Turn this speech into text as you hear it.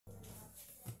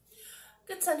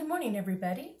Good Sunday morning,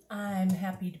 everybody. I'm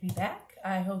happy to be back.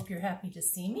 I hope you're happy to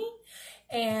see me.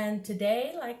 And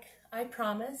today, like I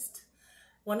promised,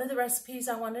 one of the recipes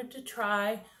I wanted to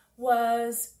try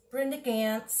was Brenda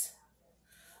Gant's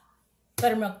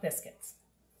Buttermilk Biscuits.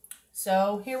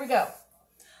 So here we go.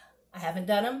 I haven't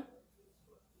done them.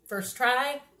 First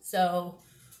try, so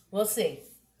we'll see.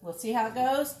 We'll see how it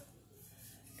goes.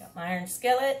 Got my iron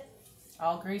skillet,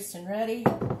 all greased and ready.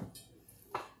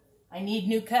 I need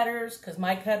new cutters because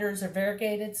my cutters are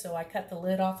variegated, so I cut the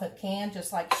lid off a can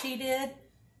just like she did,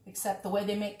 except the way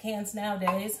they make cans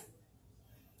nowadays.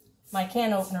 My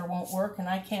can opener won't work and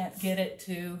I can't get it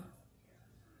to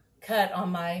cut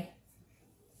on my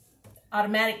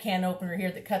automatic can opener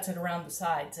here that cuts it around the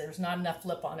sides. There's not enough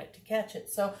lip on it to catch it.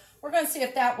 So we're going to see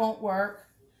if that won't work.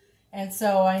 And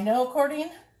so I know of course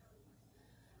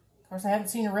I haven't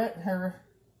seen her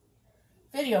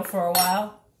video for a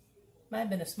while. Might have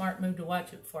been a smart move to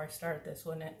watch it before I started this,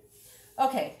 wouldn't it?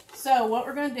 Okay, so what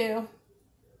we're going to do,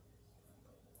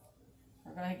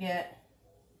 we're going to get,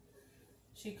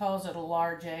 she calls it a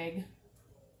large egg.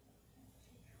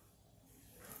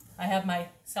 I have my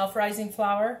self-rising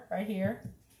flour right here.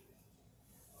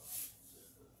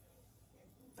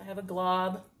 I have a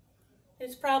glob.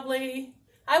 It's probably,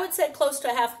 I would say close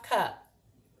to a half a cup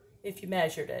if you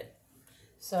measured it.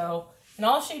 So, and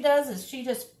all she does is she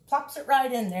just plops it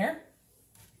right in there.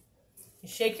 You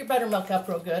shake your buttermilk up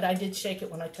real good. I did shake it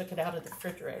when I took it out of the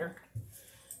refrigerator.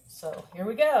 So here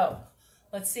we go.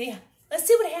 Let's see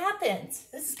what happens.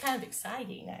 This is kind of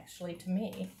exciting actually to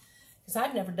me because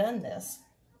I've never done this.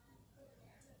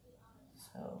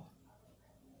 So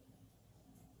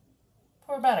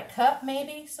pour about a cup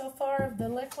maybe so far of the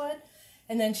liquid.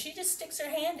 And then she just sticks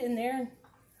her hand in there and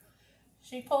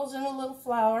she pulls in a little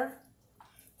flour.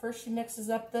 First she mixes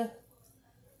up the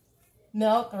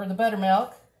milk or the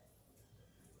buttermilk.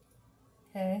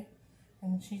 Okay,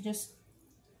 and she just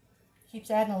keeps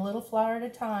adding a little flour at a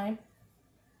time.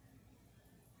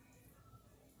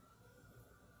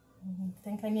 I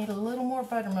think I need a little more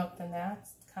buttermilk than that.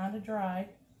 It's kind of dry.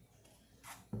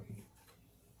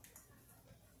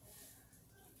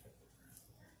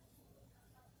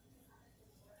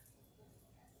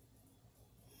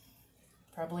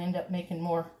 Probably end up making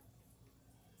more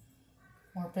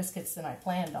biscuits than I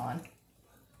planned on,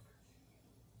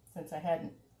 since I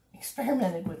hadn't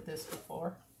experimented with this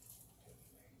before.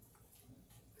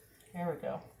 There we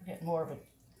go. We're getting more of a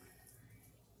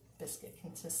biscuit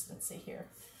consistency here.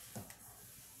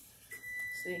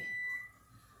 See?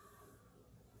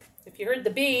 If you heard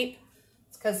the beep,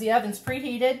 it's because the oven's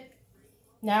preheated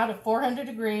now to 400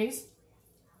 degrees.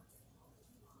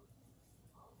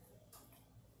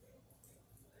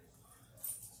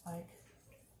 Like,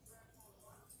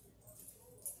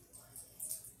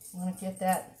 you want to get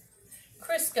that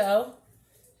Crisco,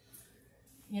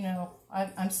 you know,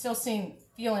 I'm still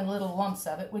feeling little lumps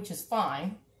of it, which is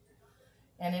fine.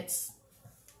 And it's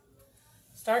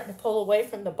starting to pull away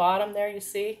from the bottom there, you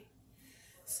see.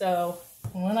 So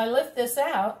when I lift this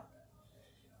out,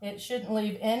 it shouldn't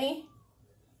leave any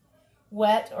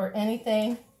wet or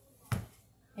anything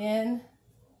in.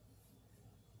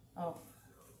 Oh,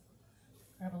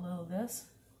 grab a little of this.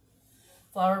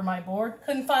 Flour my board.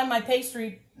 Couldn't find my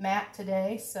pastry mat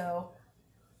today, so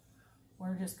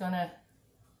we're just going to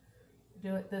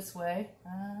do it this way.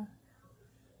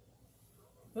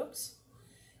 Oops,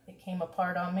 it came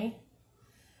apart on me.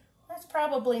 That's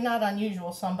probably not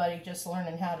unusual, somebody just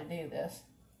learning how to do this.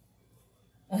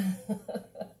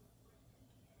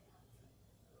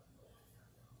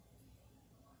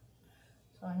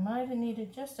 So I might have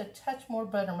needed just a touch more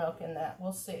buttermilk in that.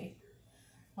 We'll see.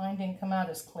 Mine didn't come out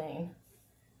as clean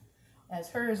as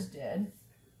hers did.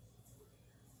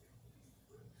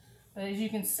 But as you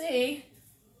can see,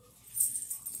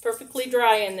 it's perfectly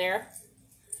dry in there.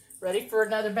 Ready for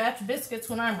another batch of biscuits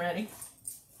when I'm ready.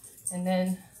 And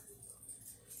then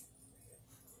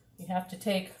you have to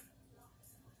take,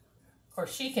 of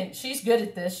course she's good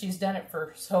at this. She's done it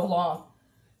for so long.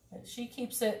 But she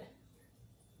keeps it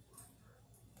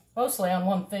mostly on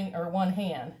one thing or one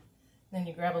hand. Then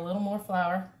you grab a little more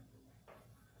flour.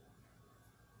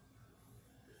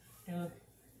 Get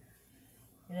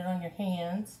it on your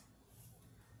hands.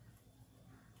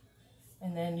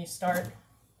 And then you start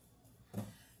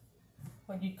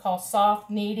what you'd call soft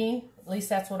kneading. At least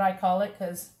that's what I call it,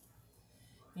 because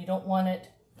you don't want it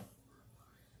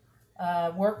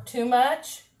work too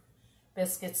much.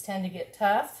 Biscuits tend to get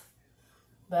tough,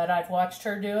 but I've watched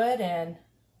her do it and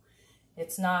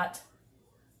it's not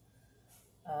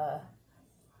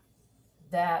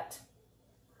that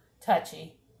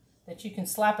touchy, that you can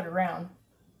slap it around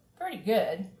pretty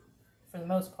good for the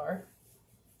most part.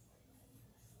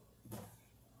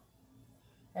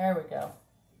 There we go.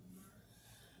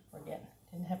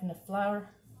 Didn't have enough flour.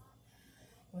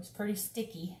 It was pretty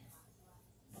sticky.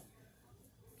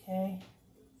 Okay.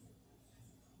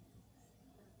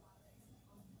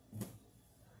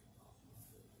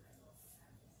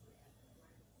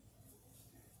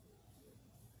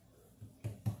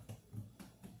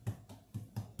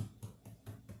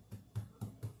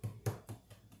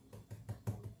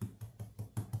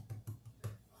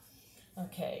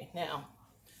 Okay, now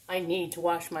I need to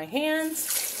wash my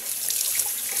hands.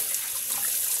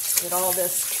 Get all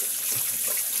this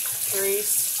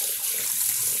grease.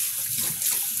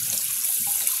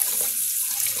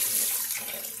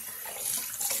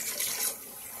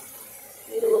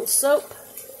 Need a little soap.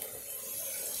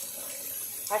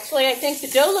 Actually, I think the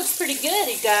dough looks pretty good,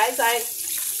 you guys. I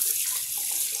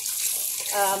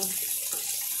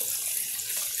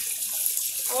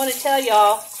want to tell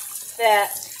y'all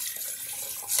that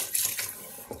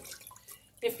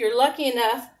if you're lucky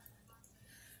enough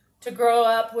to grow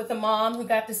up with a mom who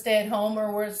got to stay at home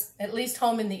or was at least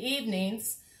home in the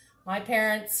evenings, my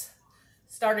parents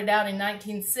started out in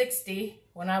 1960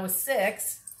 when I was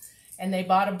 6, and they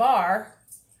bought a bar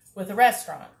with a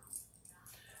restaurant.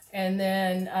 And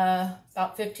then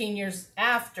about 15 years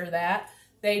after that,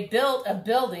 they built a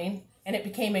building and it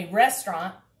became a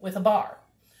restaurant with a bar.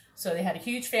 So they had a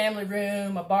huge family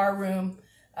room, a bar room.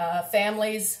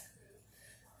 Families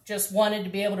just wanted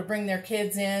to be able to bring their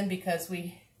kids in because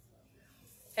we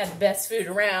had the best food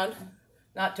around.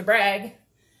 Not to brag,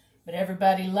 but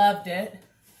everybody loved it.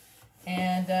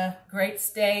 And great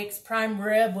steaks. Prime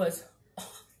rib was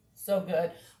so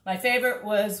good. My favorite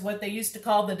was what they used to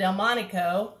call the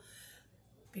Delmonico,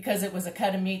 because it was a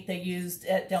cut of meat they used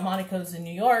at Delmonico's in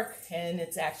New York, and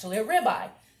it's actually a ribeye.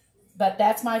 But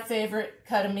that's my favorite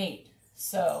cut of meat.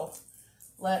 So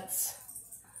let's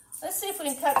see if we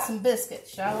can cut some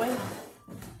biscuits, shall we?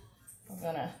 I'm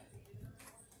gonna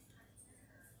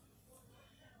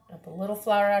dump a little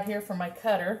flour out here for my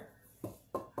cutter.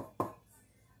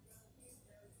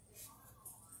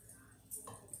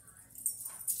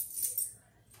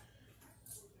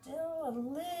 Still a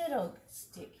little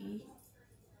sticky.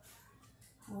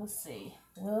 We'll see.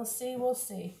 We'll see. We'll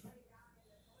see.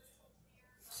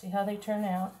 See how they turn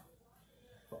out.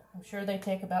 I'm sure they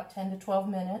take about 10 to 12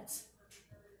 minutes.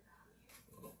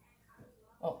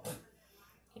 Oh,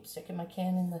 keep sticking my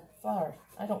can in the flour.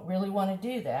 I don't really want to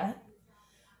do that.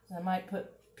 I might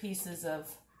put pieces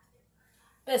of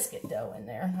biscuit dough in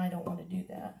there, and I don't want to do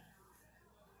that.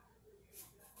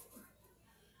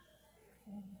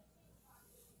 Okay.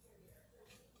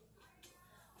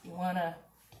 You want to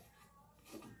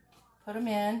put them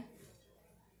in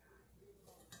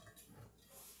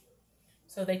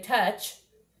so they touch.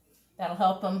 That'll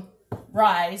help them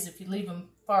rise. If you leave them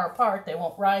far apart, they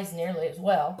won't rise nearly as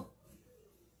well.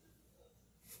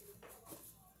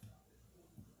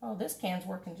 Oh, this can's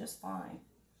working just fine.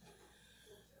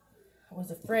 I was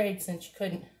afraid since you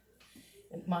couldn't,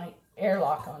 it might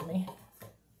airlock on me.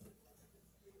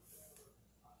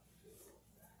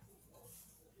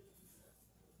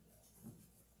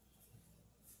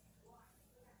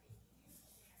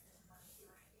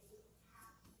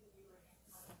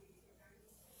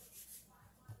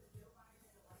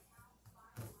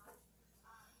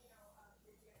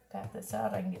 Pat this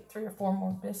out, I can get 3 or 4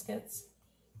 more biscuits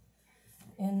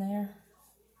in there.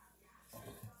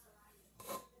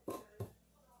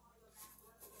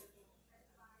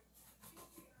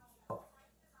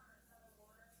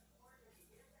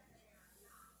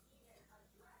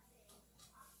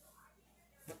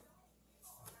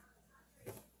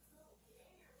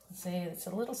 See, it's a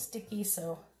little sticky,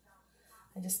 so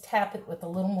I just tap it with a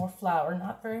little more flour,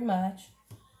 not very much,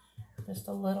 just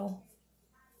a little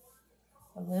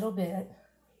bit.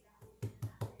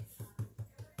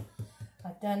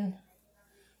 I've done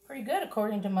pretty good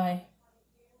according to my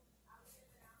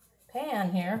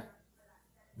pan here.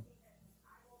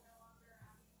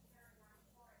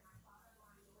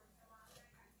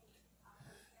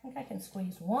 I think I can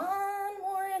squeeze one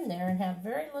more in there and have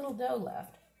very little dough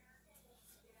left.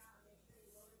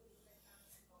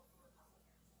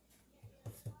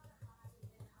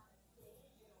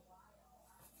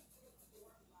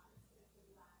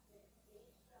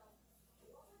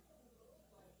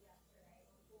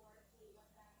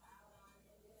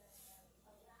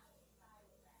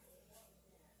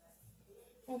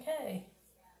 Okay,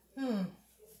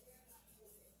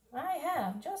 I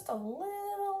have just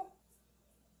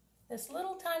this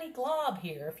little tiny glob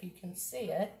here, if you can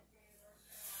see it.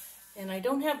 And I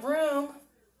don't have room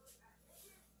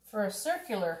for a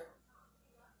circular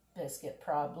biscuit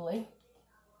probably,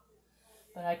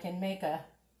 but I can make a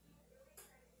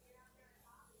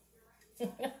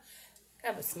Kind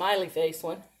of a smiley face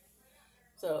one.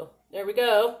 So there we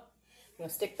go. I'm going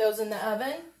to stick those in the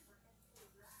oven.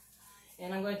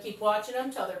 And I'm going to keep watching them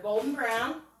until they're golden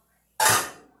brown.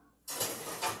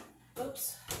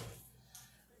 Oops.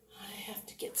 I have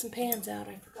to get some pans out.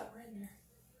 I forgot right there.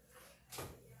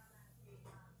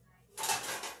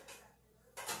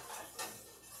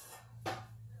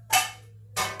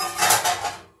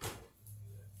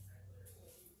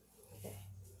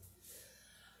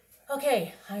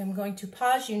 Okay, I'm going to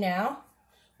pause you now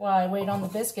while I wait on the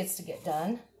biscuits to get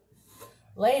done.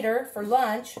 Later, for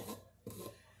lunch,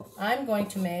 I'm going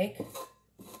to make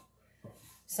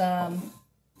some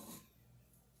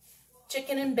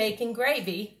chicken and bacon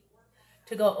gravy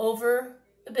to go over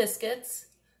the biscuits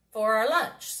for our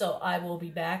lunch. So I will be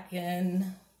back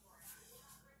in,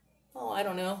 I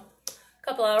don't know, a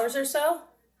couple hours or so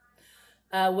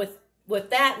with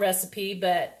that recipe,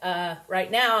 but right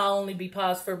now I'll only be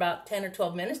paused for about 10 or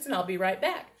 12 minutes and I'll be right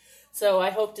back. So I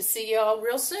hope to see you all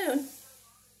real soon.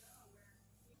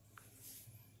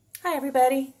 Hi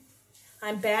everybody,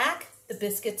 I'm back. The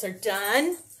biscuits are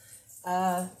done.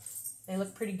 They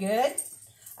look pretty good.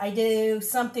 I do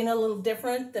something a little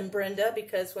different than Brenda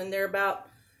because when they're about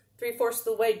 3/4 of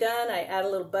the way done, I add a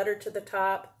little butter to the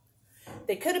top.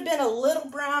 They could have been a little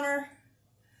browner,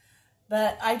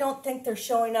 but I don't think they're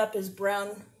showing up as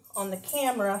brown on the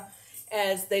camera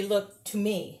as they look to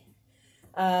me.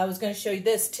 I was going to show you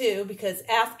this too because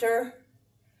after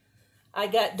I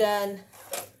got done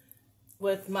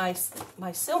with my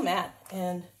seal mat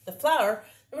and the flour,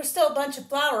 there was still a bunch of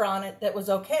flour on it that was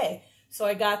okay. So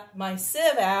I got my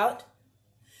sieve out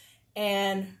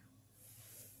and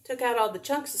took out all the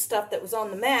chunks of stuff that was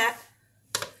on the mat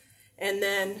and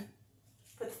then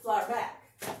put the flour back.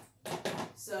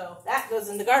 So that goes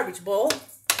in the garbage bowl.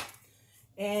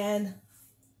 And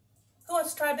who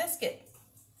wants to try a biscuit?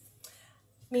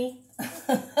 Me.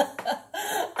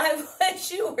 I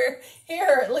wish you were here,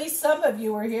 or at least some of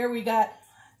you were here. We got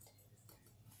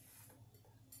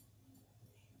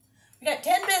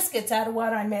 10 biscuits out of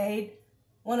what I made.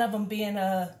 One of them being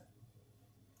a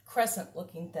crescent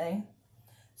looking thing.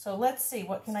 So let's see,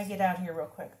 what can I get out here real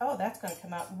quick? Oh, that's going to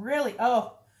come out really,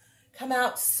 come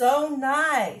out so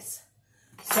nice.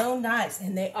 So nice.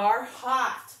 And they are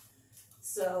hot.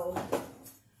 So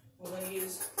I'm going to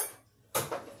use,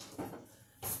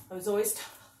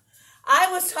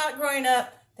 I was taught growing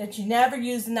up that you never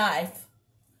use a knife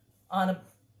on a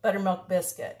buttermilk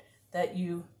biscuit. That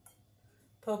you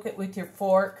poke it with your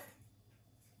fork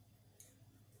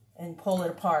and pull it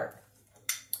apart.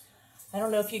 I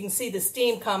don't know if you can see the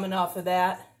steam coming off of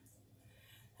that.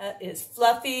 That is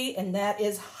fluffy and that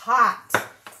is hot.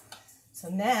 So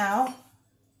now,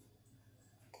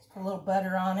 let's put a little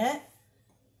butter on it.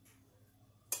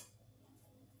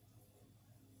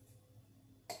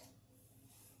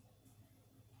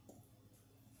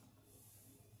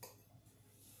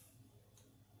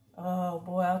 Oh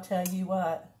boy, I'll tell you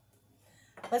what.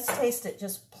 Let's taste it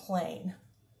just plain.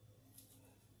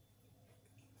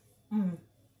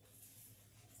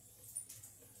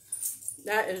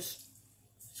 That is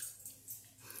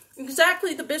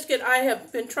exactly the biscuit I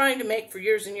have been trying to make for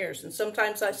years and years. And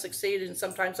sometimes I succeed and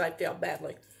sometimes I fail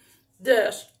badly.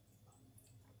 This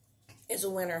is a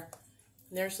winner.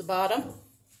 And there's the bottom.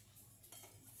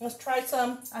 Let's try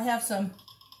some. I have some.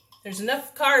 There's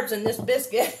enough carbs in this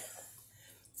biscuit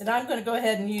that I'm going to go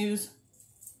ahead and use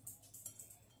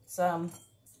some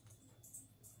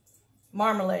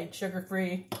marmalade,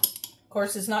 sugar-free. Of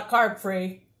course, it's not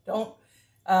carb-free. Don't,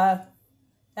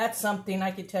 that's something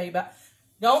I could tell you about.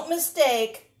 Don't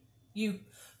mistake, you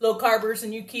low-carbers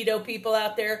and you keto people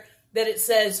out there, that it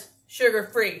says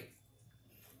sugar-free.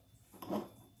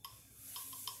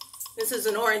 This is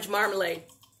an orange marmalade.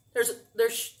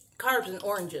 There's carbs in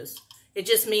oranges. It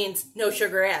just means no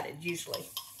sugar added, usually.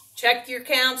 Check your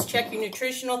counts, check your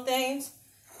nutritional things.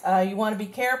 You want to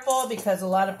be careful because a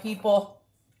lot of people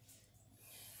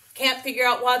can't figure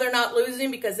out why they're not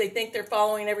losing because they think they're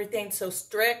following everything so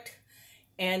strict,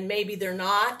 and maybe they're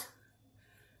not,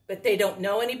 but they don't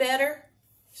know any better.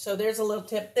 So there's a little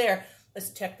tip there.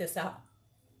 Let's check this out.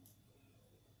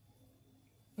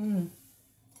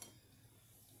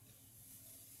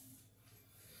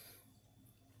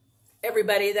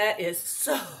 Everybody, that is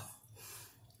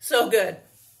so good.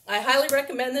 I highly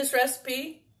recommend this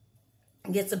recipe.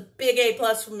 It gets a big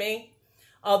A+ from me.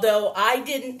 Although I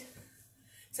didn't,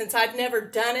 since I've never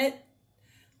done it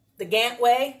the Gantt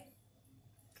way,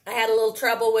 I had a little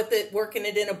trouble with it, working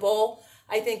it in a bowl.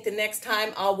 I think the next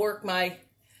time I'll work my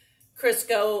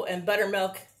Crisco and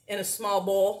buttermilk in a small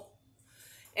bowl.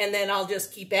 And then I'll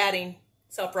just keep adding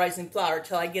self-rising flour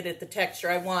till I get it the texture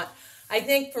I want. I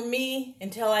think for me,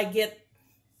 until I get,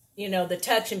 you know, the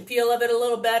touch and feel of it a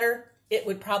little better, it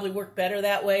would probably work better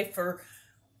that way for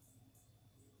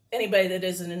anybody that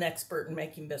isn't an expert in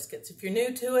making biscuits. If you're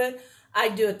new to it, I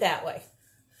do it that way.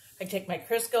 I take my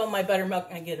Crisco and my buttermilk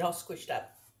and I get it all squished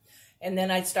up. And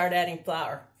then I'd start adding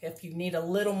flour. If you need a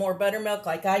little more buttermilk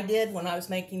like I did when I was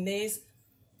making these,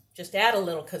 just add a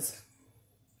little because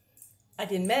I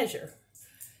didn't measure.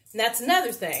 And that's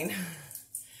another thing.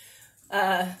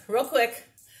 Real quick,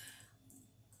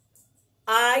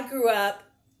 I grew up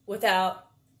without,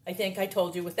 I think I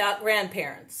told you, without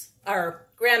grandparents or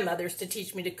grandmothers to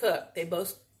teach me to cook. They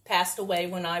both passed away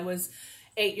when I was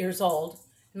 8 years old.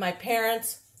 My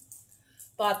parents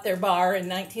bought their bar in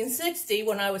 1960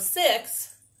 when I was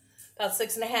 6, about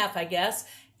 6.5, I guess,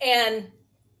 and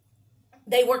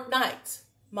they worked nights.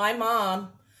 My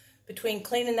mom, between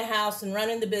cleaning the house and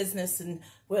running the business, and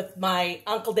with my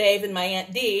Uncle Dave and my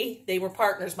Aunt Dee, they were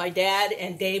partners. My dad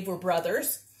and Dave were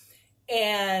brothers,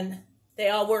 and they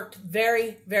all worked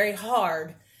very, very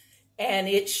hard, and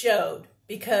it showed,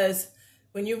 because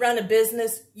when you run a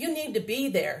business, you need to be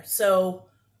there. So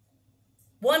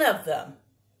one of them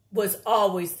was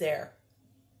always there.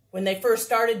 When they first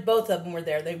started, both of them were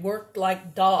there. They worked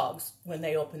like dogs when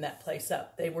they opened that place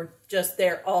up. They were just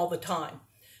there all the time.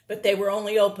 But they were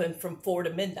only open from 4 to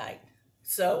midnight.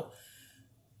 So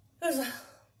it was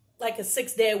like a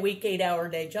 6-day-a-week,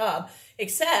 8-hour-a-day job,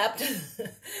 except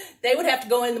they would have to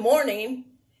go in the morning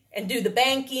and do the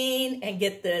banking and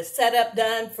get the setup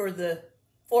done for the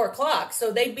 4 o'clock.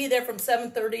 So they'd be there from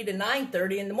 7:30 to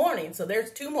 9:30 in the morning. So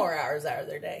there's 2 more hours out of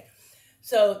their day.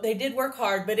 So they did work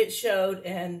hard, but it showed,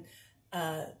 and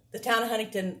the town of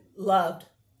Huntington loved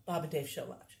Bob and Dave's Show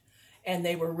Lunch. And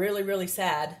they were really, really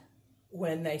sad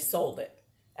when they sold it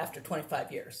after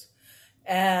 25 years.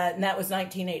 And that was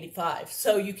 1985.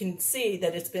 So you can see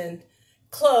that it's been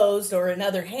closed or in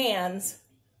other hands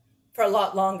for a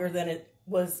lot longer than it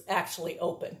was actually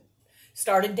open.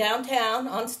 Started downtown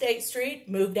on State Street,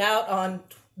 moved out on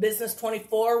Business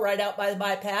 24 right out by the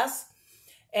bypass.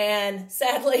 And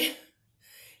sadly,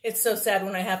 it's so sad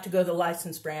when I have to go to the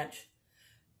license branch,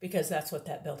 because that's what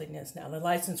that building is now. The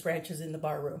license branch is in the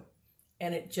bar room.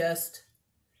 And it just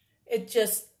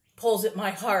pulls at my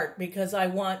heart, because I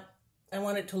want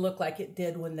it to look like it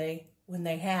did when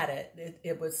they had it.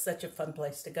 It was such a fun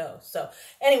place to go. So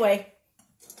anyway,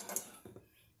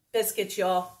 biscuits,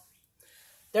 y'all.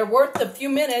 They're worth a few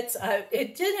minutes.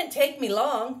 It didn't take me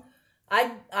long.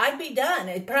 I'd be done.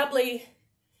 It probably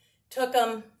took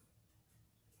them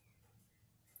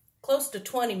close to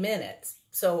 20 minutes.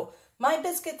 So my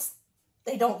biscuits,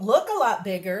 they don't look a lot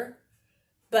bigger,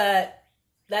 but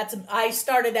I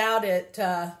started out at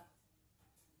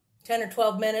 10 or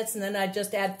 12 minutes, and then I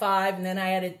just add 5, and then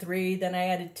I added 3, then I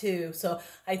added 2. So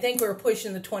I think we were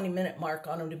pushing the 20-minute mark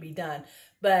on them to be done.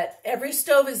 But every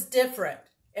stove is different.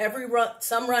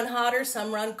 Some run hotter,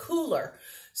 some run cooler.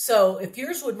 So if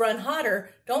yours would run hotter,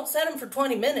 don't set them for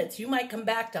 20 minutes. You might come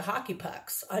back to hockey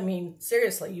pucks. I mean,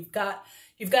 seriously, you've got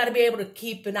to be able to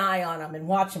keep an eye on them and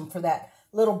watch them for that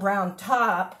little brown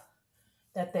top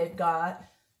that they've got.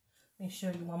 Let me show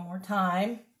you one more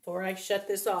time before I shut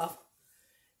this off.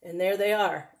 And there they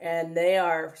are. And they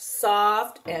are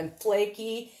soft and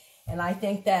flaky. And I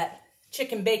think that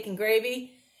chicken bacon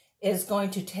gravy is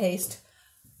going to taste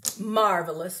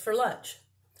marvelous for lunch.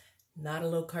 Not a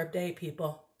low-carb day,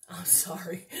 people. I'm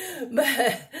sorry.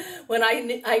 But when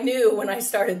I knew when I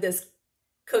started this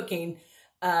cooking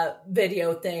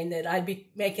video thing that I'd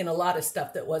be making a lot of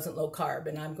stuff that wasn't low-carb.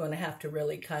 And I'm going to have to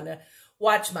really kind of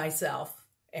watch myself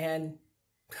and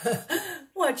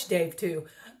watch Dave too.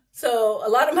 So a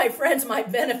lot of my friends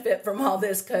might benefit from all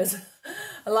this, because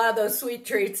a lot of those sweet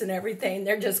treats and everything,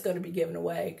 they're just going to be given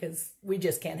away because we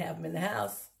just can't have them in the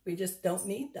house. We just don't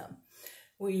need them.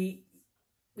 We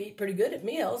eat pretty good at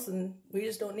meals, and we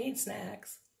just don't need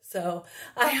snacks. So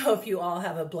I hope you all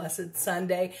have a blessed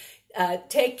Sunday.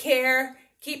 Take care.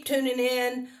 Keep tuning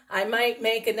in. I might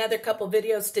make another couple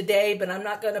videos today, but I'm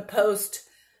not going to post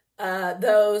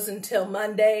those until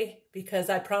Monday, because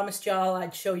I promised y'all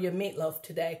I'd show you meatloaf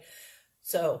today.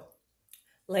 So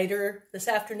later this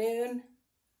afternoon,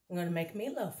 I'm going to make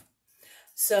meatloaf.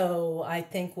 So I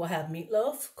think we'll have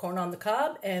meatloaf, corn on the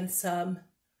cob, and some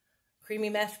creamy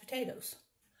mashed potatoes.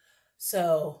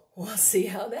 So we'll see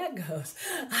how that goes.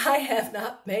 I have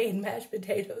not made mashed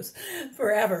potatoes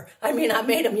forever. I mean, I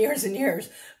made them years and years,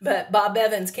 but Bob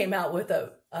Evans came out with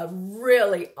a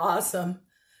really awesome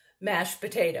mashed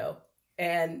potato.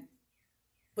 And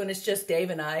when it's just Dave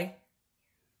and I,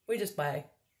 we just buy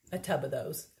a tub of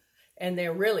those, and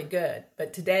they're really good.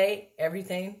 But today,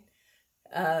 everything,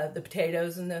 the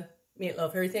potatoes and the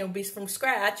meatloaf. Everything will be from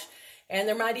scratch. And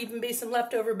there might even be some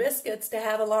leftover biscuits to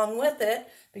have along with it,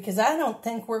 because I don't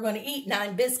think we're going to eat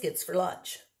 9 biscuits for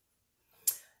lunch.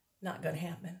 Not going to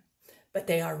happen. But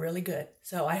they are really good.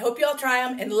 So I hope y'all try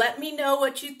them and let me know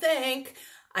what you think.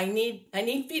 I need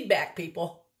feedback,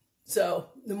 people. So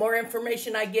the more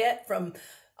information I get from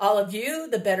all of you,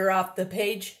 the better off the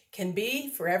page can be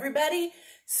for everybody.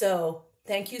 So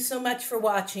thank you so much for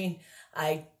watching.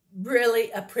 I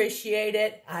really appreciate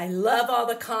it. I love all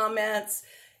the comments.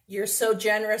 You're so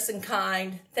generous and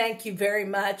kind. Thank you very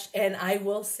much. And I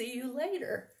will see you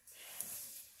later.